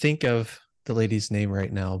can't think of the lady's name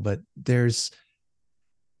right now, but there's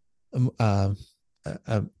a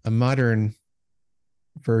modern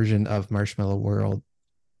version of Marshmallow World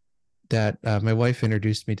that my wife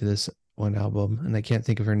introduced me to this one album, and I can't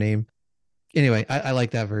think of her name. Anyway, I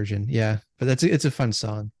like that version. Yeah, but it's a fun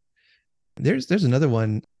song. There's another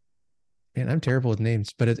one, and I'm terrible with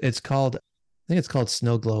names, but it's called, I think it's called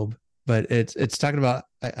Snow Globe, but it's talking about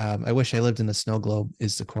I wish I lived in a snow globe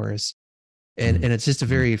is the chorus. And it's just a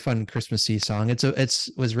very fun Christmassy song. It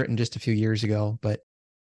was written just a few years ago, but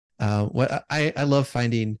what I love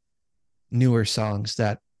finding newer songs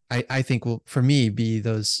that I think will, for me, be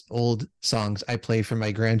those old songs I play for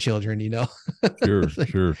my grandchildren. Sure, Like,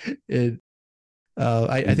 sure.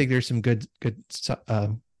 I think there's some good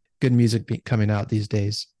music coming out these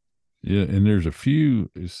days. Yeah, and there's a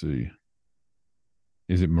few. Let's see.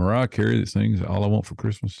 Is it Mariah Carey that sings "All I Want for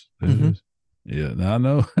Christmas"? Mhm. Yeah. Now I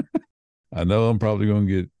know. I know I'm probably going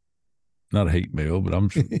to get not a hate mail, but I'm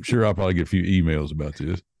sure I'll probably get a few emails about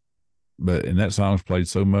this. And that song's played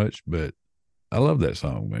so much, but I love that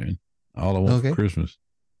song, man. All I Want for Christmas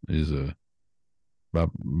is by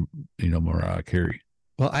Mariah Carey.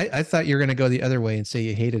 Well, I thought you were going to go the other way and say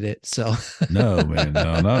you hated it. So no, man,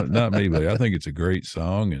 no, not me, but I think it's a great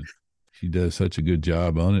song, and she does such a good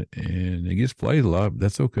job on it, and it gets played a lot. But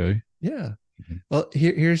that's okay. Yeah. Well,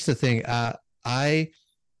 here's the thing.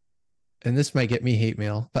 And this might get me hate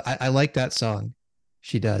mail, but I like that song.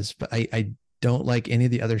 She does, but I don't like any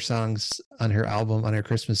of the other songs on her album, on her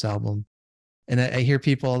Christmas album. And I hear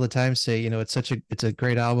people all the time say, it's a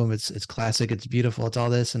great album. It's classic. It's beautiful. It's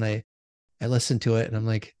all this. And I listen to it and I'm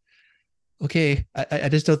like, okay, I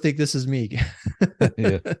just don't think this is me.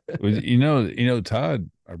 Yeah. Well,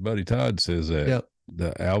 Todd, our buddy Todd says that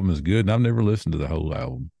the album is good, and I've never listened to the whole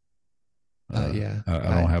album. Yeah.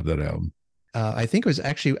 I don't have that album. I think it was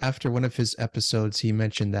actually after one of his episodes, he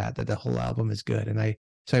mentioned that the whole album is good. And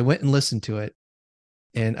so I went and listened to it,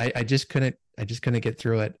 and I just couldn't get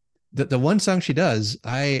through it. The one song she does,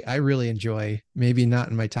 I really enjoy, maybe not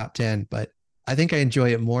in my top 10, but I think I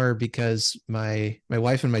enjoy it more because my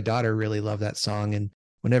wife and my daughter really love that song. And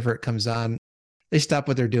whenever it comes on, they stop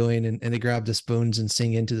what they're doing and they grab the spoons and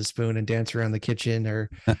sing into the spoon and dance around the kitchen or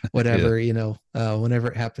whatever,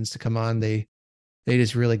 whenever it happens to come on, they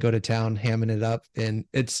just really go to town, hamming it up. And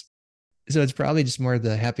it's probably just more of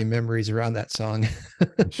the happy memories around that song.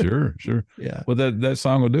 Sure. Yeah. Well, that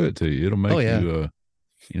song will do it to you. It'll make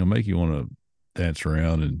you, make you want to dance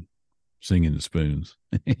around and sing in the spoons.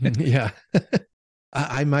 Yeah.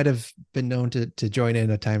 I might have been known to join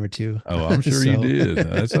in a time or two. Oh, I'm sure you did.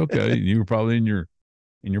 That's okay. You were probably in your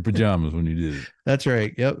pajamas when you did it. That's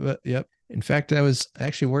right. Yep. In fact, I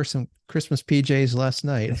actually wore some Christmas PJs last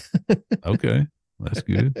night. Okay. That's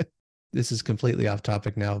good. This is completely off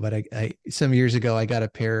topic now, but I some years ago, I got a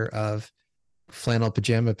pair of flannel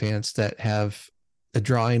pajama pants that have a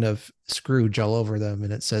drawing of Scrooge all over them.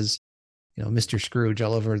 And it says, Mr. Scrooge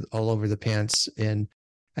all over the pants. And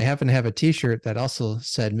I happen to have a T-shirt that also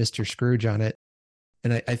said Mr. Scrooge on it.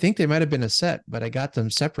 And I think they might have been a set, but I got them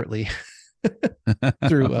separately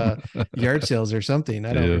through yard sales or something.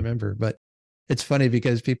 I don't remember, but it's funny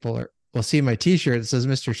because people will see my T-shirt that says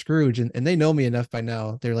Mr. Scrooge, and they know me enough by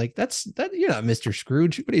now. They're like, "That you're not Mr.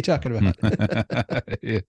 Scrooge. What are you talking about?"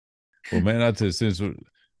 Yeah. Well, man, I tell you, since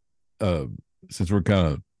we're kind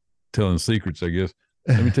of telling secrets, I guess,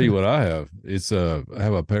 let me tell you what I have. It's I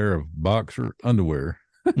have a pair of boxer underwear.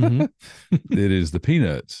 Mm-hmm. It is the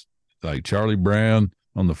Peanuts, like Charlie Brown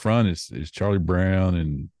on the front. It's Charlie Brown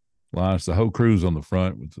and Linus, the whole crew's on the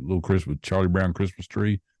front with the little with Charlie Brown Christmas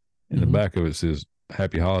tree. In the back of it says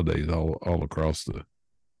Happy Holidays all across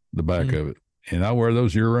the back of it. And I wear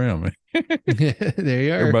those year round, man. There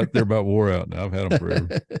you are. They're about wore out now. I've had them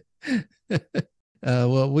forever.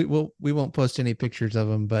 Well, we won't post any pictures of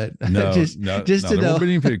them, but just to know, won't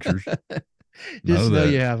be any pictures. Just know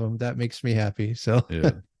you have them. That makes me happy. So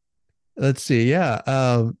yeah. Let's see.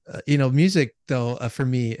 Yeah. Music though, for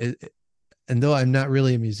me, and though I'm not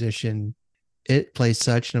really a musician, it plays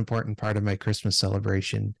such an important part of my Christmas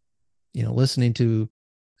celebration. Listening to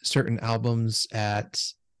certain albums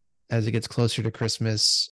as it gets closer to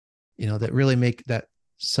Christmas, that really make that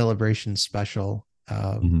celebration special.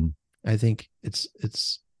 I think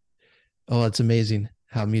it's amazing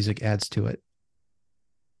how music adds to it.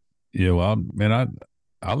 Yeah, well,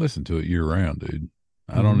 I listen to it year round, dude.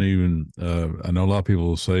 I don't even, I know a lot of people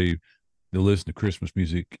will say they'll listen to Christmas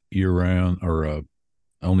music year round or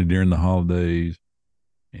only during the holidays.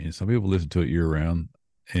 And some people listen to it year round.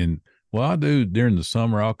 And what I do during the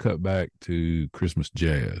summer, I'll cut back to Christmas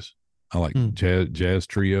jazz. I like jazz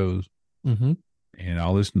trios. Mm-hmm. And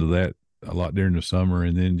I'll listen to that a lot during the summer.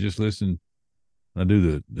 And then just listen. I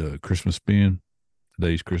do the Christmas spin,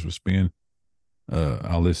 today's Christmas spin.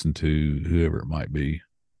 I'll listen to whoever it might be.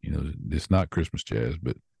 It's not Christmas jazz,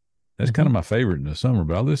 but that's kind of my favorite in the summer.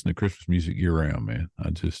 But I listen to Christmas music year round, man. I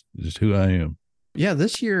just who I am. Yeah,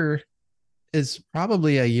 this year is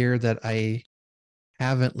probably a year that I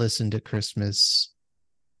haven't listened to Christmas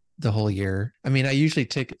the whole year. I mean, I usually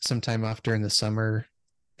take some time off during the summer,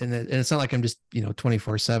 and it's not like I'm just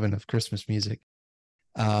 24/7 of Christmas music.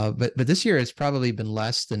 But this year it's probably been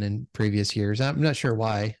less than in previous years. I'm not sure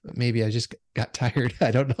why. Maybe I just got tired. I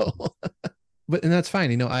don't know. And that's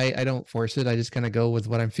fine. I don't force it. I just kind of go with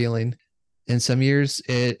what I'm feeling. And some years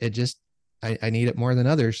it just, I need it more than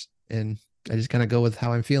others. And I just kind of go with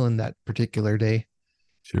how I'm feeling that particular day.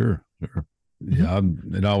 Sure. Yeah.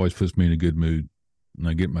 It always puts me in a good mood. When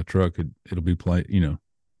I get in my truck, it'll be playing,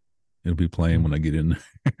 it'll be playing when I get in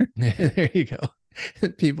there. There you go.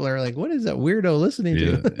 People are like, what is that weirdo listening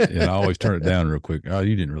to? And I always turn it down real quick. Oh,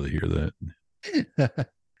 you didn't really hear that.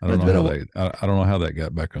 I don't know how that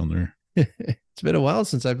got back on there. It's been a while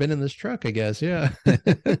since I've been in this truck, I guess. Yeah.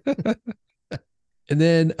 And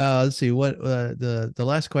then let's see what the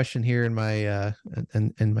last question here in my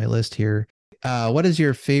in my list here. What is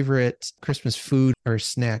your favorite Christmas food or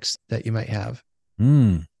snacks that you might have?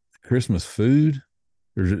 Christmas food.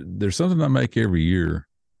 There's something I make every year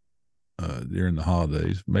during the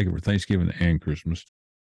holidays. Make it for Thanksgiving and Christmas.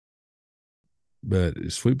 But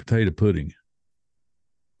it's sweet potato pudding.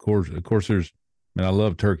 Of course, I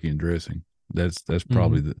love turkey and dressing. That's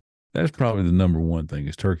probably the number one thing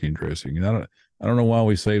is turkey and dressing. And I don't know why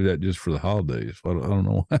we save that just for the holidays. I don't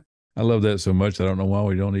know why. I love that so much. I don't know why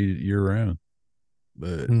we don't eat it year round.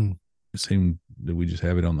 But it seems that we just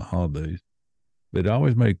have it on the holidays. But I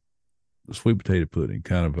always make sweet potato pudding,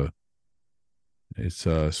 it's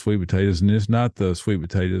sweet potatoes, and it's not the sweet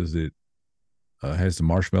potatoes that has the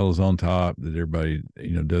marshmallows on top that everybody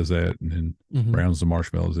does that and then browns the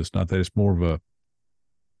marshmallows. It's not that. It's more of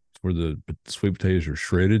it's where the sweet potatoes are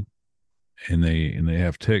shredded and they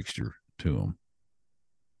have texture to them,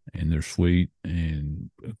 and they're sweet, and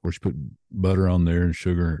of course you put butter on there and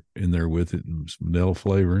sugar in there with it and some vanilla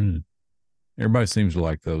flavor, and everybody seems to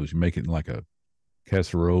like those. You make it in like a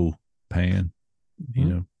casserole pan,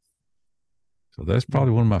 so that's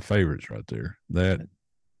probably one of my favorites right there. That,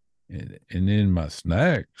 and then my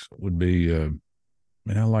snacks would be,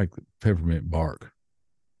 I like peppermint bark,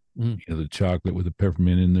 the chocolate with the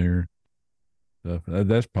peppermint in there.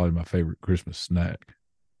 That's probably my favorite Christmas snack.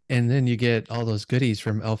 And then you get all those goodies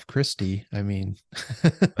from Elf Christie. I mean,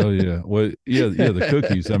 oh yeah, well yeah, the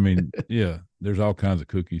cookies. I mean, yeah, there's all kinds of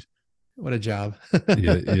cookies. What a job.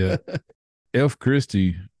 yeah. Elf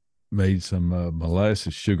Christie made some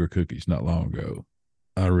molasses sugar cookies not long ago.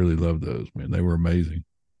 I really loved those, man. They were amazing.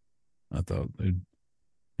 I thought they're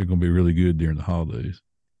going to be really good during the holidays.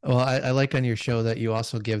 Well, I like on your show that you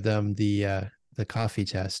also give them the the coffee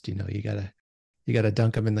test. You know, you gotta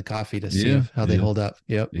dunk them in the coffee to see Yeah, how they hold up.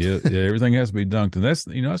 Yep. yeah. Everything has to be dunked, and that's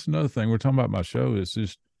that's another thing we're talking about. My show is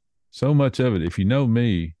just so much of it. If you know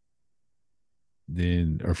me,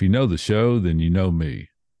 then or if you know the show, then you know me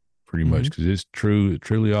pretty much because it's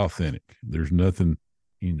truly authentic. There's nothing,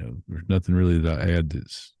 there's nothing really that I add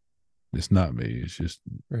that's not me. It's just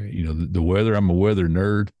Right. The weather. I'm a weather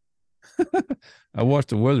nerd. I watch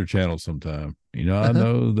the Weather Channel sometime. I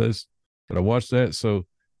know this, but I watch that. So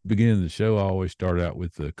beginning of the show, I always start out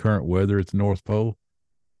with the current weather at the North Pole.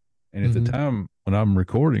 And at the time when I'm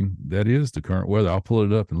recording, that is the current weather. I'll pull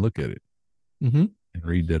it up and look at it and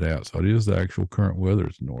read that out. So it is the actual current weather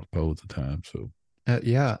at the North Pole at the time. So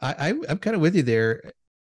yeah, I'm kind of with you there.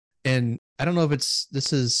 And I don't know if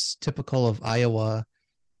this is typical of Iowa,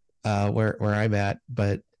 where I'm at,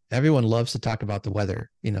 but everyone loves to talk about the weather.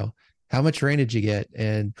 How much rain did you get?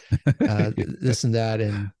 And this and that.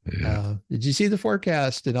 And did you see the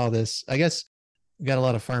forecast and all this? I guess we got a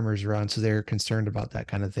lot of farmers around, so they're concerned about that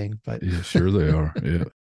kind of thing. But yeah, sure they are. Yeah.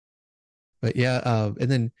 But yeah,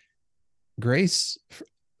 and then Grace,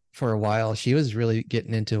 for a while, she was really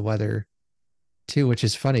getting into weather too, which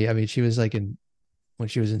is funny. I mean, she was like when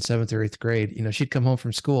she was in 7th or 8th grade, she'd come home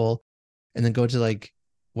from school and then go to like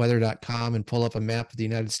weather.com and pull up a map of the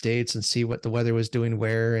United States and see what the weather was doing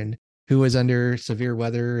where and who was under severe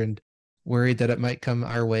weather and worried that it might come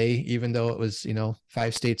our way, even though it was,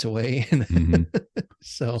 5 states away.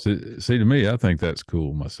 So see, to me, I think that's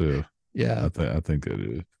cool myself. Yeah. I think that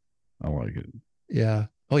is. I like it. Yeah.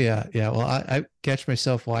 Oh yeah. Yeah. Well, I catch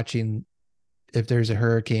myself watching if there's a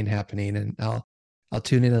hurricane happening, and I'll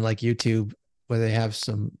tune in on like YouTube where they have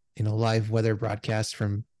some, live weather broadcasts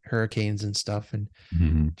from hurricanes and stuff. And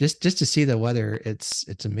just to see the weather,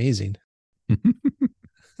 it's amazing.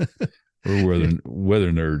 We're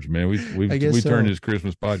weather nerds, man. We turned this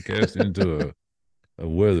Christmas podcast into a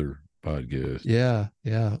weather podcast. Yeah.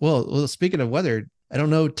 Yeah. Well, speaking of weather, I don't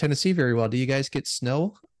know Tennessee very well. Do you guys get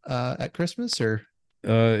snow at Christmas or?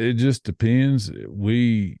 It just depends.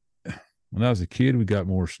 When I was a kid, we got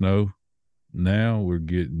more snow. Now we're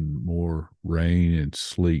getting more rain and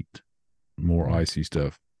sleet, more icy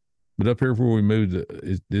stuff. But up here where we moved,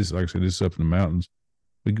 this, like I said, this is up in the mountains.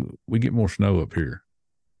 We get more snow up here.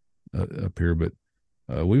 But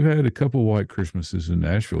we've had a couple white Christmases in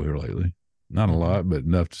Nashville here lately. Not a lot, but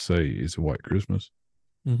enough to say it's a white Christmas.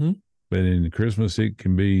 But in Christmas, it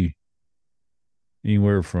can be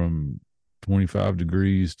anywhere from 25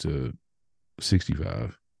 degrees to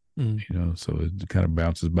 65. So it kind of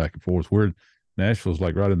bounces back and forth. Nashville's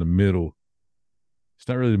like right in the middle. It's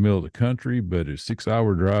not really the middle of the country, but it's a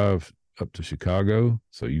 6-hour drive up to Chicago.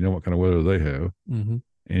 So you know what kind of weather they have. And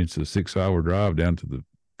it's a 6-hour drive down to the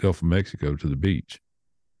Gulf of Mexico to the beach.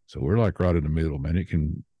 So we're like right in the middle, man. It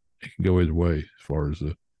can go either way as far as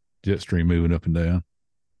the jet stream moving up and down.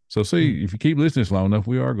 So see, if you keep listening long enough,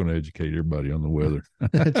 we are going to educate everybody on the weather.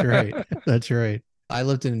 That's right. That's right. I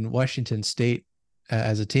lived in Washington State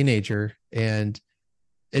as a teenager, and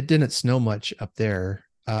it didn't snow much up there.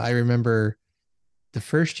 I remember the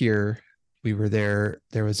first year we were there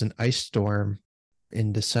was an ice storm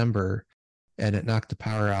in December, and it knocked the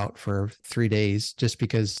power out for 3 days just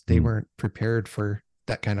because they weren't prepared for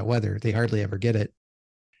that kind of weather. They hardly ever get it.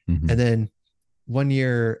 And then one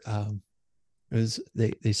year,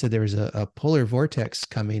 they said there was a polar vortex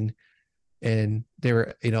coming, and they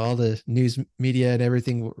were, all the news media and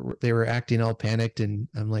everything, they were acting all panicked. And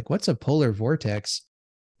I'm like, what's a polar vortex?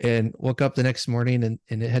 And woke up the next morning and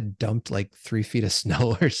it had dumped like 3 feet of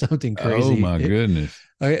snow or something crazy. Oh my goodness.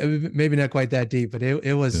 Maybe not quite that deep, but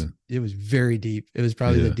it was very deep. It was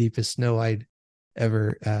probably the deepest snow I'd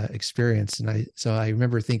ever experienced. And so I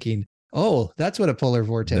remember thinking, oh, that's what a polar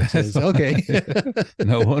vortex is. Okay.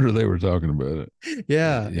 No wonder they were talking about it.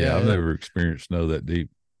 Yeah. I've never experienced snow that deep.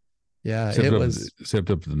 Yeah. Except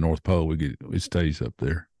up at the North Pole, it stays up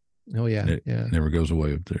there. Oh yeah. It never goes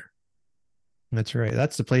away up there. That's right.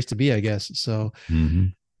 That's the place to be, I guess. So,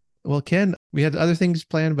 well, Ken, we had other things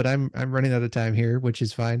planned, but I'm running out of time here, which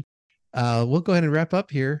is fine. We'll go ahead and wrap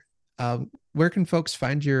up here. Where can folks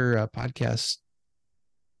find your podcast?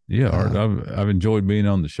 Yeah, Art, I've enjoyed being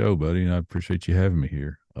on the show, buddy, and I appreciate you having me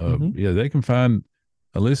here. Yeah, they can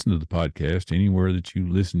listen to the podcast anywhere that you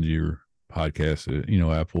listen to your podcast,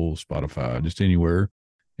 Apple, Spotify, just anywhere.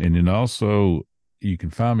 And then also you can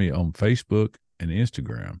find me on Facebook and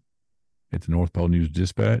Instagram at the North Pole News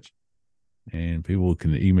Dispatch. And people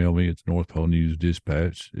can email me at the North Pole News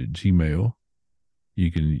Dispatch at Gmail.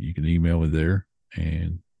 You can email me there,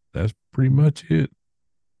 and that's pretty much it.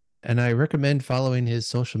 And I recommend following his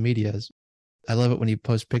social medias. I love it when you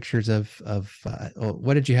post pictures of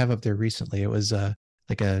what did you have up there recently? It was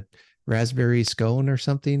like a raspberry scone or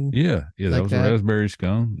something. Yeah, that like was that. a raspberry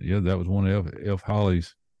scone. Yeah, that was one of Elf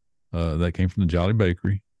Holly's. That came from the Jolly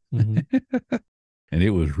Bakery, Mhm. and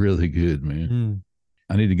it was really good, man. Mm.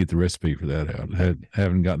 I need to get the recipe for that out.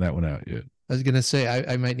 Haven't gotten that one out yet. I was gonna say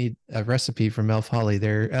I might need a recipe from Elf Holly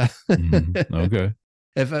there. Okay.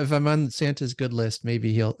 If I'm on Santa's good list,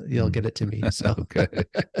 maybe he'll get it to me. So Okay.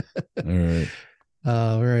 All right.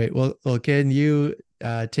 All right. Well, Ken, you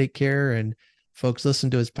take care, and folks, listen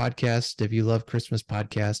to his podcast. If you love Christmas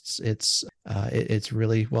podcasts, it's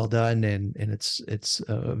really well done, and it's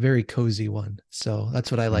a very cozy one. So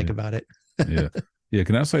that's what I like about it. Yeah.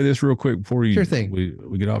 Can I say this real quick before Sure thing.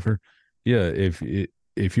 we get off here? Yeah.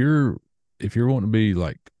 If you're wanting to be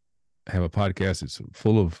like have a podcast that's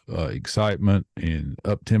full of excitement and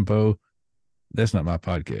up tempo, that's not my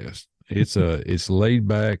podcast. It's laid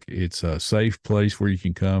back. It's a safe place where you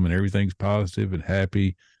can come and everything's positive and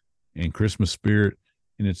happy and Christmas spirit.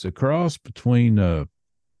 And it's a cross between, I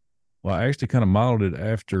actually kind of modeled it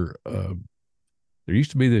after, there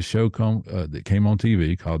used to be this show that came on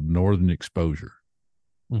TV called Northern Exposure.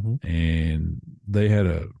 Mm-hmm. And they had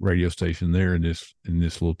a radio station there in this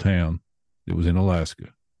little town that was in Alaska.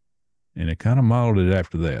 And it kind of modeled it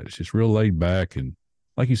after that. It's just real laid back and,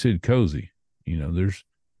 like you said, cozy.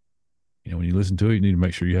 When you listen to it, you need to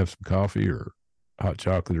make sure you have some coffee or hot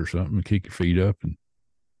chocolate or something to kick your feet up and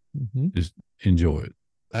just enjoy it.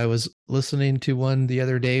 I was listening to one the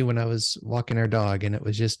other day when I was walking our dog, and it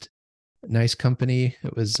was just nice company.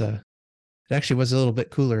 It was, it actually was a little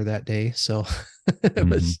bit cooler that day. So it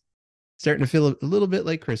was starting to feel a little bit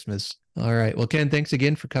like Christmas. All right. Well, Ken, thanks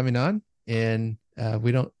again for coming on. And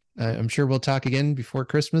I'm sure we'll talk again before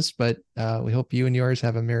Christmas, but we hope you and yours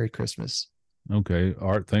have a Merry Christmas. Okay.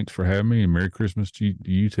 Art, thanks for having me, and Merry Christmas to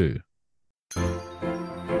you too.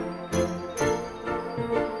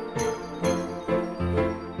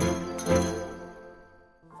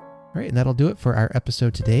 All right, and that'll do it for our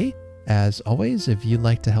episode today. As always, if you'd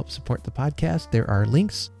like to help support the podcast, there are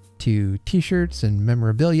links to t-shirts and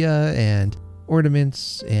memorabilia and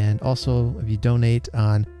ornaments. And also, if you donate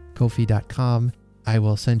on Ko-fi.com, I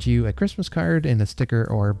will send you a Christmas card and a sticker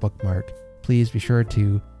or bookmark. Please be sure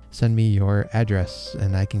to send me your address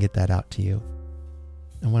and I can get that out to you.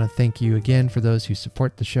 I want to thank you again for those who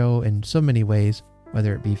support the show in so many ways,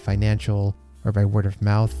 whether it be financial or by word of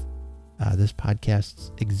mouth. This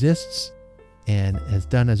podcast exists and has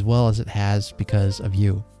done as well as it has because of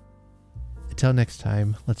you. Until next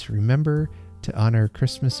time, let's remember to honor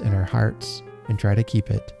Christmas in our hearts and try to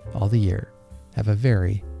keep it all the year. Have a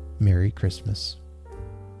very Merry Christmas.